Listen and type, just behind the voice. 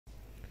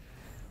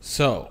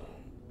So,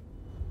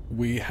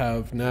 we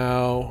have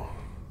now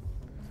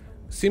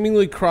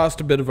seemingly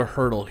crossed a bit of a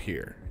hurdle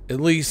here,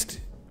 at least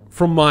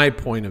from my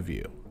point of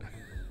view.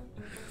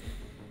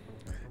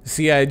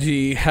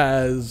 CIG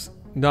has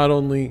not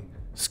only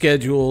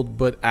scheduled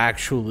but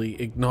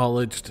actually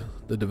acknowledged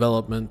the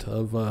development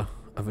of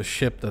a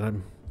ship that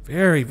I'm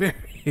very,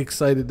 very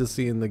excited to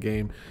see in the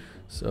game.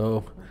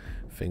 So,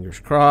 fingers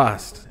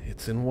crossed,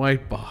 it's in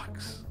white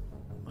box.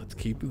 Let's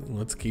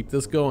keep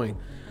this going.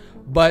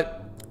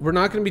 But we're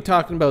not going to be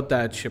talking about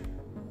that ship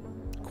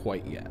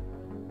quite yet.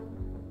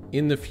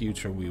 In the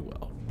future we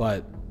will.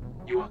 But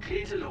you are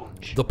clear to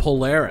launch. The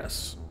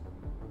Polaris.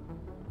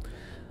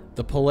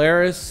 The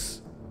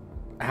Polaris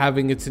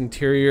having its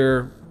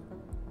interior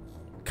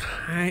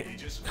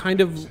kind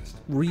of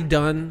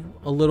redone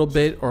a little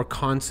bit, or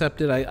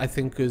concepted, I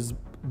think is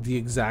the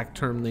exact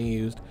term they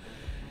used.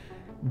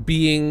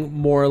 Being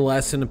more or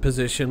less in a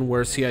position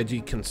where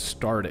CIG can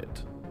start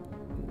it.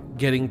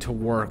 Getting to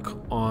work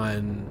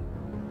on,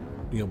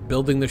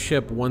 building the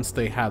ship once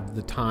they have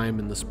the time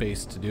and the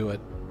space to do it,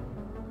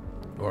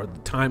 or the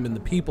time and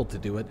the people to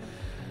do it,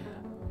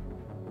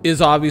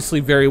 is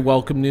obviously very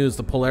welcome news.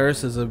 The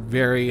Polaris is a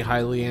very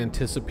highly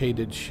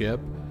anticipated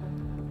ship.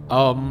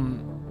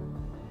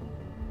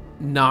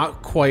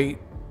 Not quite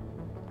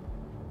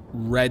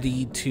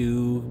ready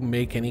to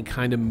make any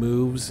kind of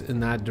moves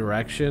in that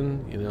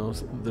direction.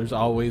 There's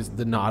always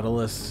the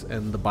Nautilus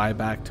and the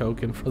buyback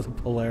token for the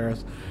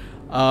Polaris.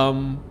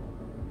 Now,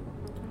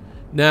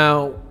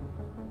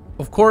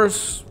 of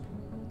course,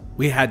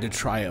 we had to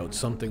try out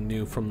something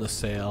new from the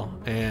sale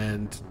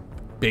and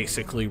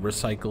basically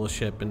recycle a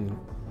ship and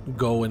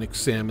go and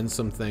examine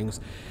some things.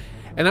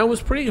 And I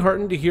was pretty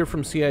heartened to hear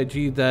from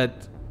CIG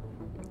that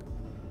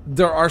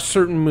there are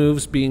certain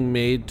moves being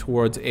made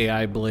towards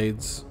AI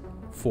blades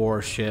for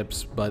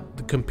ships, but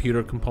the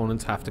computer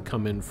components have to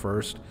come in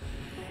first.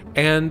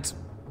 And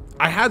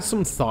I had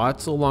some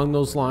thoughts along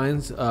those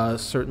lines,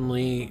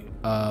 certainly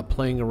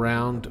playing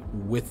around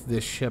with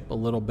this ship a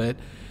little bit.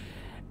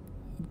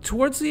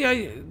 Towards the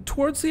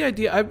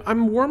idea,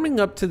 I'm warming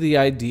up to the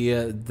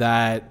idea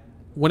that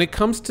when it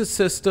comes to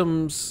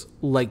systems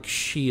like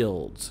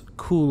shields,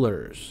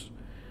 coolers,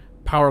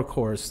 power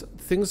cores,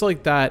 things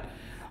like that,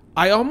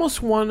 I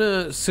almost want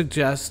to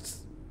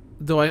suggest,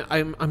 though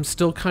I'm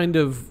still kind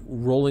of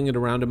rolling it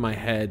around in my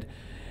head,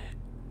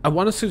 I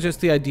want to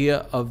suggest the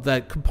idea of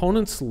that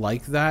components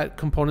like that,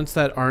 components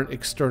that aren't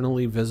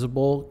externally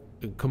visible,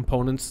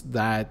 components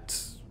that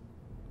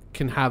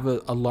can have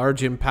a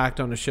large impact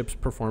on a ship's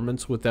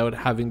performance without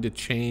having to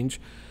change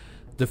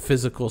the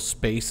physical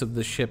space of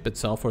the ship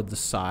itself, or the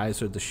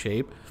size or the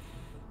shape.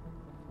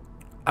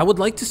 I would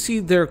like to see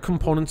their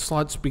component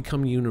slots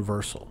become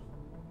universal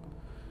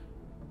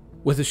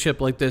with a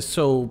ship like this.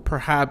 So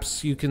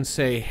perhaps you can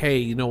say, hey,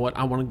 you know what,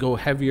 I want to go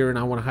heavier and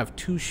I want to have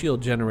 2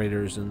 shield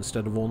generators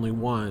instead of only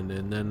 1,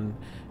 and then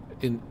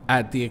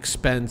at the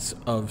expense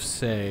of,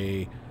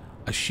 say,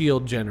 a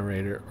shield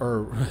generator,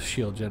 or a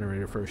shield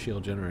generator for a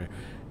shield generator,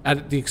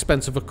 at the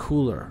expense of a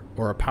cooler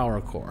or a power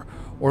core.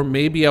 Or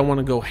maybe I want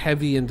to go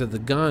heavy into the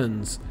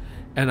guns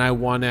and I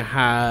want to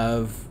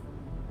have,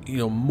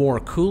 more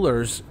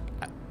coolers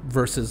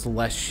versus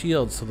less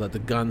shields, so that the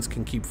guns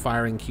can keep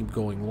firing, keep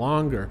going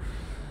longer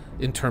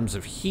in terms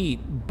of heat.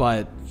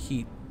 But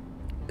heat,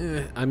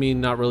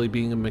 not really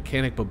being a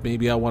mechanic, but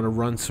maybe I want to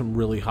run some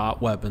really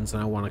hot weapons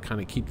and I want to kind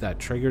of keep that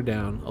trigger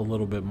down a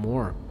little bit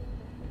more.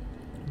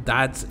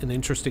 That's an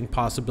interesting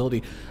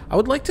possibility. I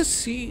would like to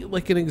see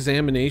like an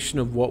examination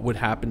of what would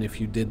happen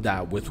if you did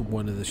that with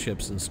one of the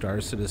ships in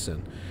Star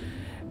Citizen.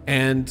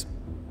 And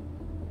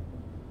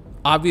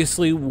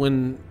obviously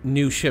when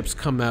new ships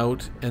come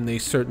out and they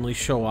certainly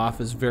show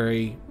off as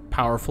very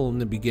powerful in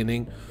the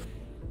beginning,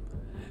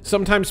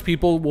 sometimes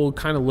people will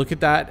kind of look at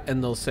that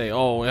and they'll say,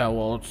 oh yeah,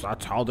 well,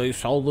 that's how they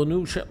sell the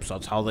new ships,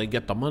 that's how they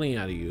get the money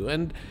out of you.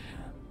 And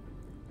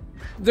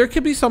there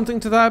could be something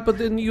to that, but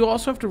then you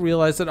also have to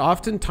realize that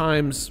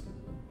oftentimes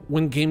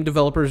when game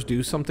developers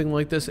do something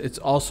like this, it's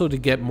also to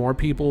get more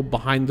people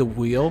behind the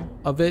wheel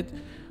of it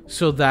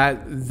so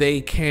that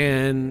they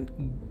can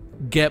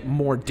get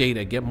more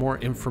data, get more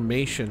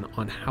information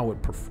on how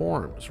it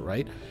performs,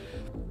 right?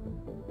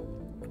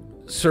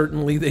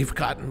 Certainly they've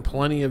gotten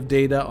plenty of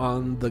data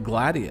on the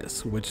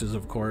Gladius, which is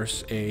of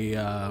course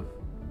a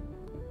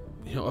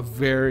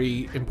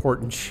very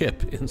important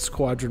ship in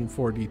Squadron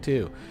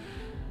 42.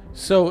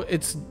 So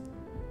it's,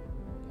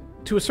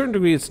 to a certain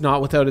degree, it's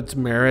not without its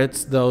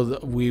merits, though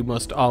we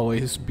must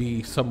always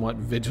be somewhat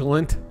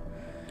vigilant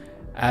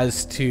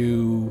as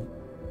to,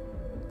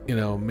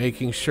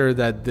 making sure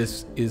that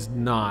this is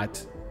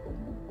not,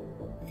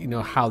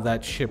 how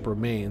that ship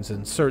remains.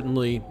 And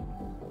certainly,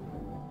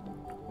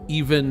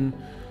 even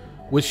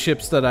with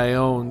ships that I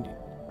own,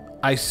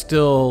 I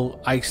still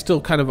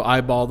kind of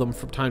eyeball them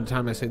from time to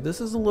time. I say,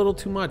 this is a little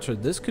too much, or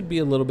this could be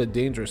a little bit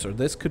dangerous, or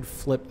this could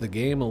flip the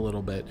game a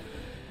little bit.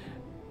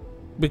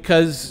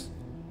 Because,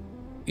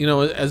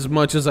 as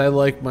much as I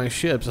like my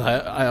ships,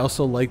 I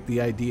also like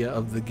the idea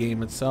of the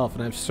game itself.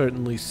 And I've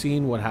certainly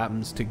seen what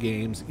happens to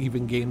games,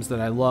 even games that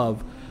I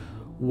love,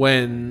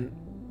 when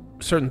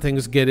certain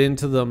things get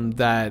into them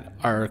that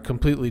are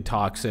completely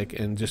toxic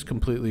and just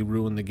completely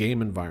ruin the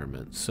game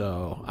environment.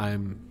 So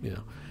I'm,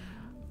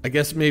 I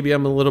guess maybe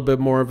I'm a little bit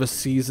more of a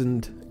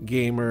seasoned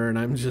gamer, and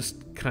I'm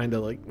just kind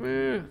of like,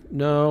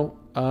 no,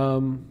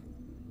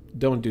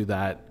 don't do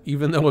that.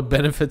 Even though it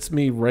benefits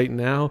me right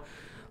now,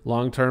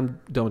 long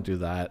term, don't do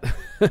that.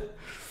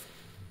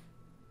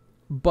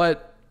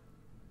 But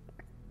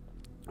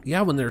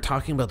yeah, when they were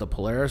talking about the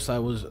Polaris,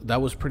 that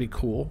was pretty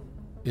cool.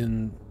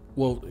 In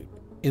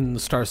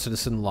the Star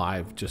Citizen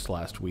Live just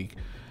last week,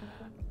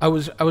 I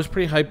was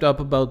pretty hyped up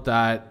about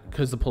that,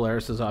 because the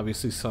Polaris is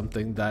obviously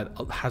something that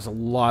has a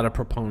lot of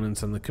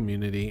proponents in the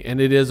community, and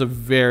it is a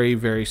very,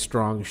 very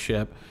strong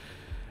ship.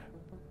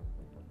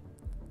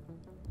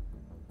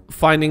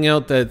 Finding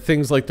out that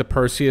things like the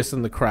Perseus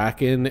and the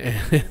Kraken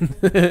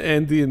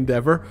and the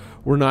Endeavor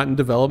were not in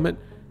development,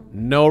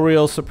 no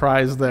real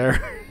surprise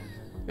there.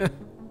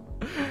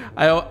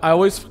 I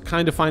always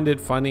kind of find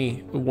it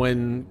funny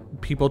when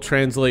people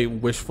translate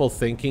wishful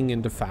thinking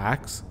into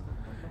facts,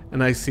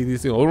 and I see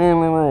these things. Oh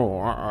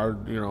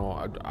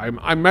no,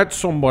 I met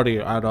somebody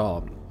at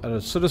a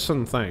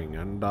Citizen thing,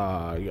 and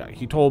yeah,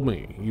 he told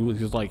me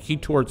he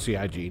toured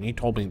CIG, and he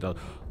told me the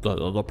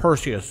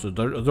Perseus,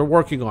 they're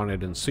working on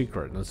it in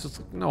secret, and it's just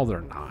like, no,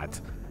 they're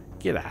not.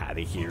 Get out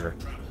of here,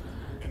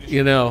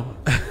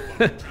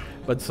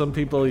 But some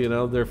people,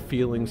 their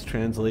feelings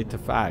translate to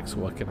facts.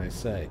 What can I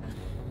say?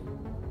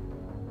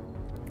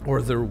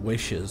 Or their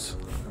wishes.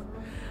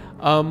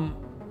 But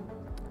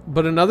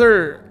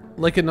another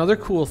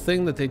cool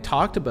thing that they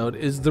talked about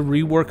is the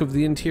rework of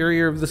the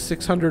interior of the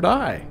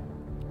 600i.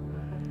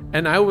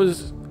 And I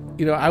was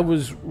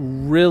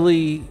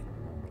really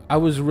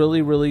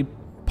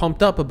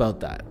pumped up about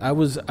that. I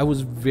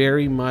was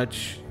very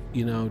much,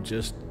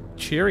 just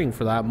cheering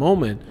for that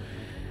moment.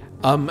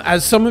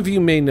 As some of you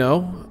may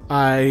know,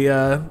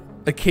 I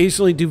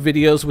occasionally do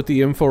videos with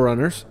the Info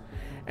Runners,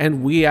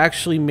 and we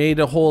actually made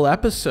a whole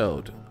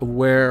episode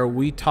where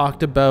we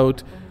talked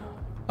about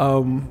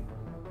I'm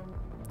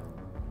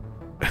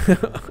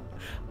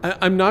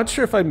not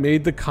sure if I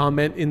made the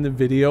comment in the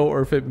video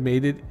or if it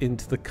made it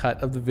into the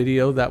cut of the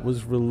video that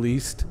was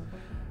released,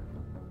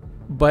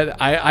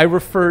 but I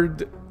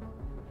referred,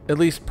 at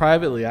least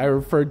privately, I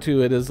referred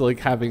to it as like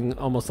having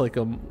almost like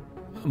a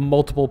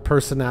multiple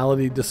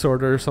personality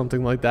disorder or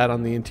something like that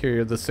on the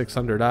interior of the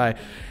 600i.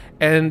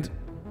 And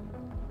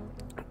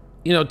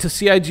to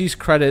CIG's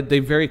credit, they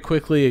very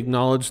quickly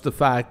acknowledged the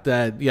fact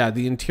that, yeah,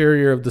 the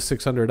interior of the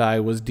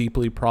 600i was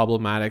deeply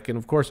problematic. And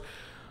of course,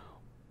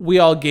 we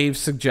all gave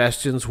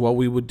suggestions, what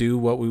we would do,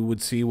 what we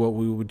would see, what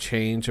we would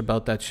change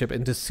about that ship.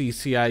 And to see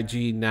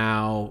CIG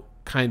now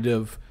kind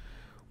of,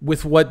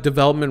 with what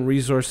development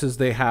resources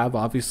they have,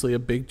 obviously a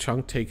big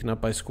chunk taken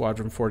up by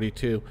Squadron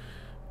 42,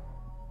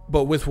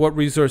 but with what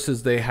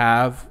resources they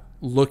have,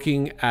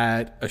 looking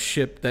at a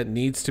ship that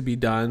needs to be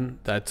done,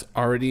 that's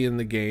already in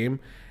the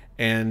game,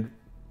 and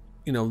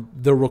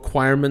the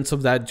requirements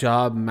of that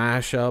job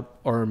mesh up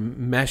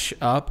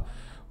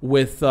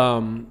with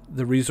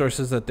the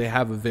resources that they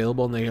have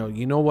available, and they go,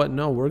 you know what,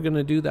 no, we're going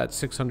to do that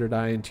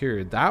 600i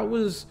interior. That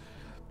was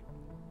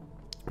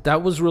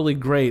really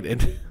great.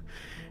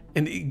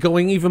 And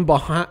going even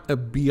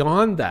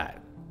beyond that,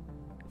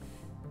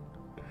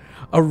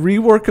 a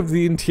rework of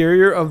the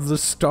interior of the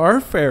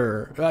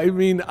Starfarer. I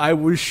mean, I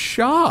was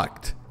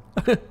shocked.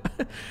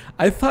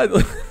 I thought,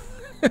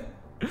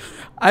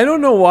 I don't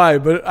know why,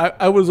 but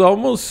I was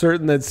almost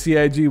certain that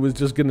CIG was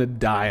just going to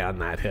die on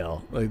that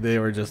hill. Like, they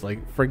were just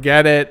like,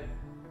 forget it.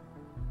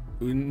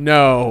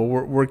 No,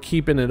 we're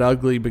keeping it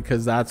ugly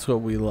because that's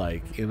what we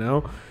like,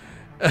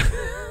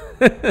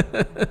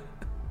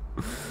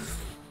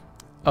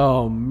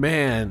 Oh,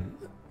 man.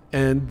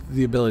 And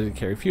the ability to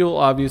carry fuel,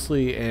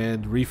 obviously,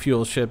 and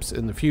refuel ships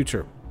in the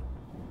future.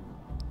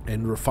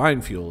 And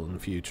refine fuel in the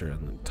future.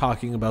 And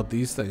talking about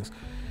these things.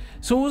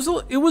 So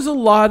it was a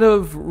lot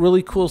of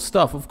really cool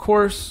stuff. Of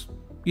course,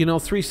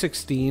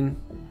 316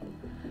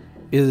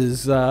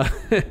 is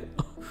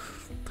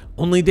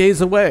only days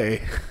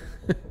away.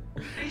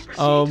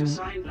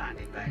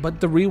 But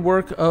the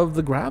rework of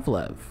the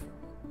Gravlev.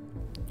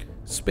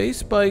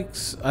 Space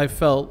bikes, I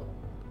felt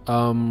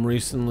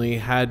recently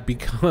had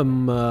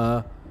become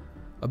a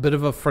bit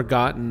of a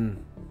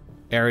forgotten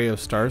area of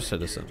Star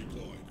Citizen,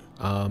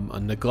 a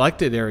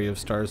neglected area of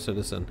Star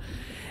Citizen,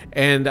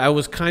 and I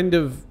was kind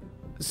of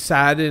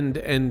saddened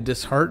and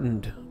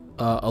disheartened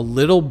a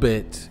little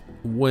bit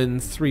when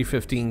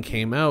 315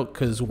 came out,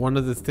 because one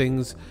of the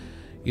things,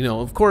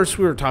 of course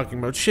we were talking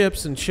about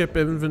ships and ship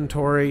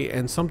inventory,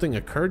 and something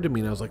occurred to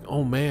me and I was like,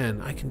 oh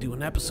man, I can do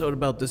an episode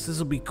about this. This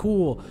will be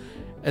cool.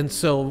 And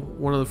so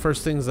one of the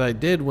first things I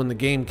did when the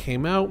game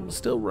came out,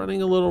 still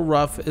running a little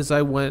rough, is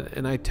I went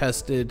and I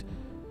tested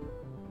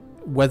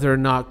whether or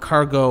not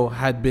cargo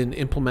had been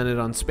implemented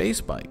on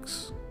space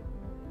bikes.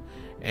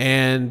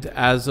 And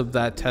as of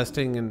that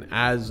testing and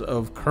as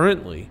of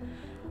currently,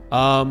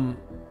 it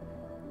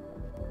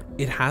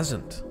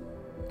hasn't,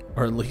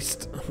 or at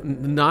least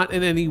not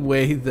in any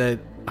way that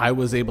I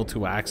was able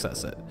to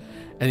access it.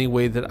 any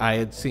way that I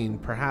had seen.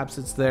 Perhaps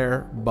it's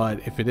there,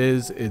 but if it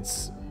is,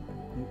 it's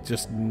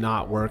just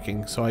not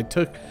working. So I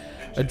took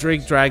a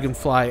Drake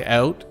Dragonfly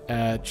out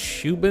at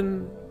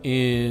Shubin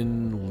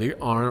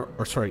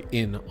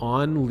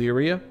on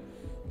Lyria,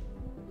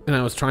 and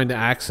I was trying to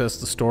access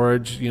the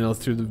storage,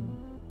 through the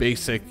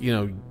basic,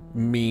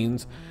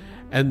 means,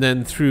 and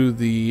then through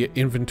the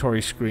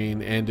inventory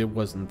screen, and it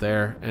wasn't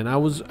there. And I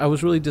was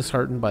really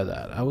disheartened by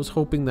that. I was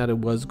hoping that it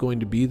was going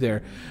to be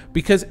there,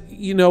 because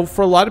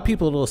for a lot of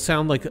people it'll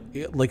sound like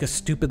a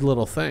stupid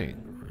little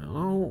thing.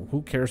 Oh,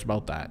 who cares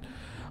about that?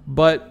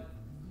 But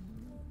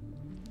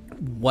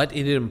what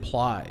it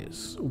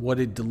implies, what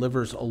it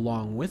delivers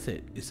along with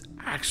it, is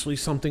actually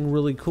something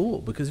really cool.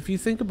 Because if you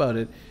think about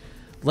it,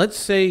 let's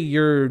say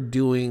you're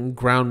doing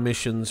ground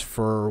missions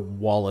for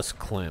Wallace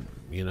Clem,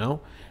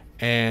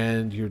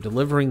 and you're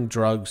delivering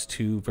drugs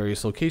to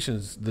various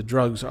locations. The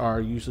drugs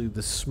are usually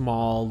the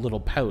small little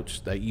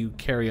pouch that you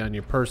carry on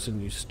your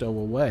person, you stow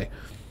away.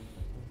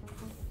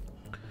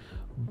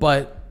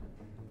 But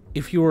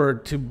if you were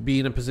to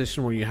be in a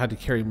position where you had to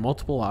carry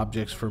multiple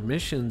objects for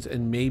missions,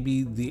 and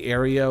maybe the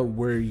area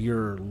where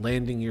you're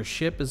landing your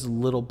ship is a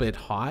little bit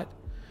hot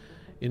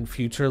in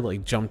future,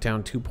 like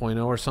Jumptown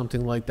 2.0 or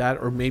something like that,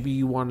 or maybe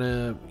you want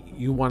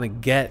to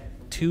get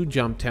to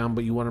Jumptown,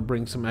 but you want to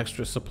bring some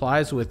extra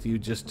supplies with you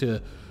just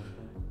to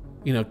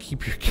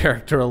keep your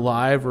character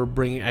alive, or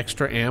bring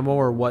extra ammo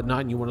or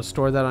whatnot, and you want to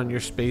store that on your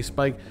space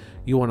bike.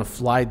 You want to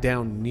fly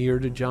down near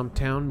to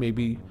Jumptown,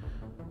 maybe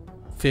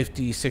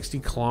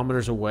 50-60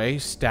 kilometers away,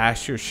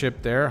 stash your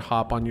ship there,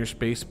 hop on your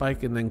space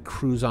bike, and then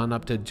cruise on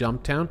up to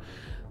Jumptown.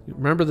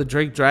 Remember, the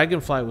Drake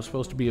Dragonfly was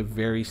supposed to be a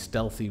very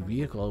stealthy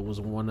vehicle. It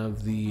was one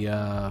of the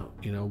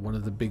one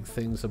of the big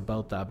things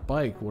about that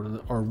bike, one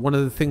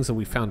of the things that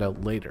we found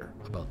out later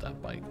about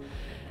that bike.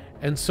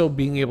 And so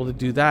being able to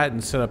do that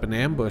and set up an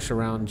ambush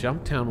around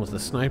Jumptown with a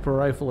sniper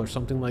rifle or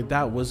something like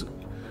that was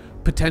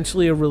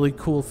potentially a really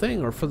cool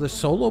thing. Or for the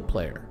solo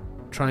player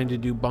trying to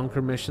do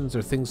bunker missions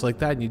or things like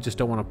that, and you just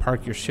don't want to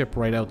park your ship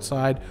right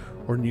outside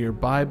or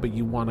nearby, but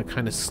you want to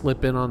kind of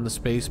slip in on the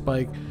space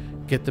bike,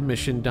 get the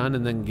mission done,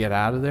 and then get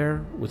out of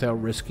there without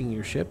risking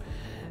your ship.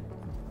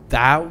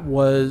 That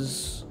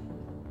was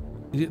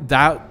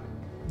that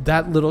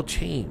little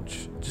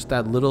change, just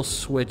that little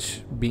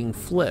switch being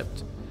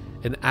flipped,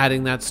 and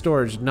adding that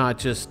storage not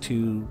just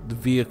to the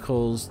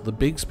vehicles, the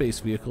big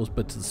space vehicles,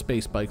 but to the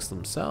space bikes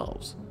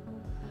themselves.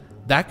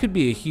 That could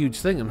be a huge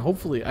thing. And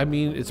hopefully, I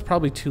mean, it's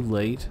probably too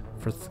late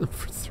for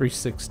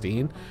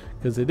 316,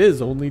 because it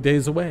is only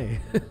days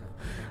away.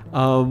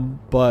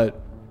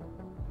 But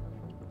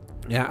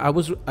yeah,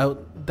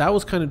 that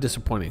was kind of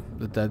disappointing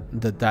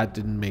that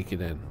didn't make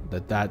it in,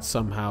 that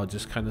somehow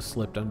just kind of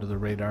slipped under the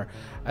radar,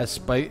 as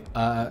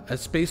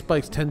space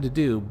bikes tend to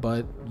do.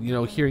 But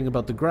hearing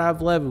about the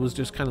Gravlev, it was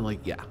just kind of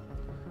like, yeah,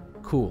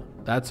 cool,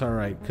 that's all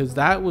right, because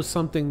that was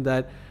something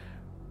that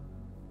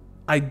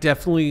I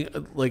definitely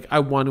I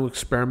want to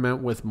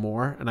experiment with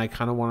more, and I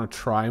kind of want to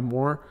try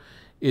more,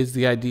 is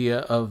the idea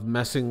of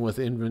messing with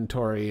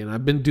inventory. And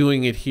I've been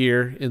doing it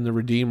here in the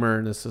Redeemer,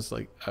 and it's just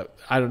like,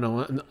 I don't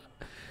know,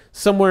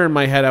 somewhere in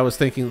my head I was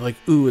thinking like,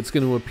 ooh, it's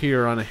going to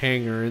appear on a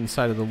hanger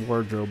inside of the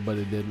wardrobe, but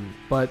it didn't.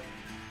 But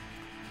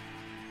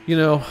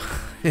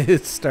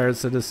it's Star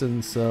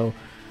Citizen, so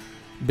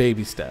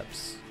baby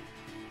steps,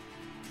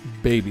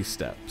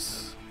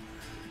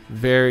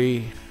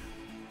 very,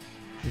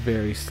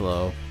 very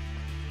slow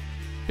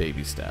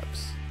baby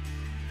steps.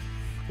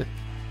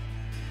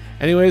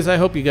 Anyways, I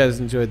hope you guys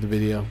enjoyed the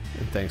video,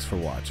 and thanks for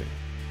watching.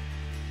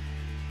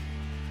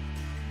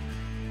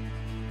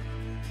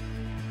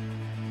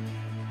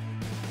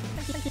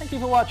 Thank you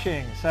for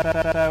watching.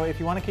 So if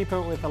you want to keep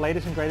up with the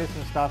latest and greatest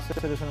in Star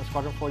Citizen and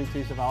Squadron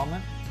 42's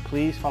development,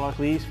 please follow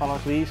us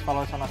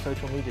on our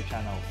social media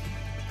channels.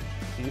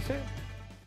 See you soon.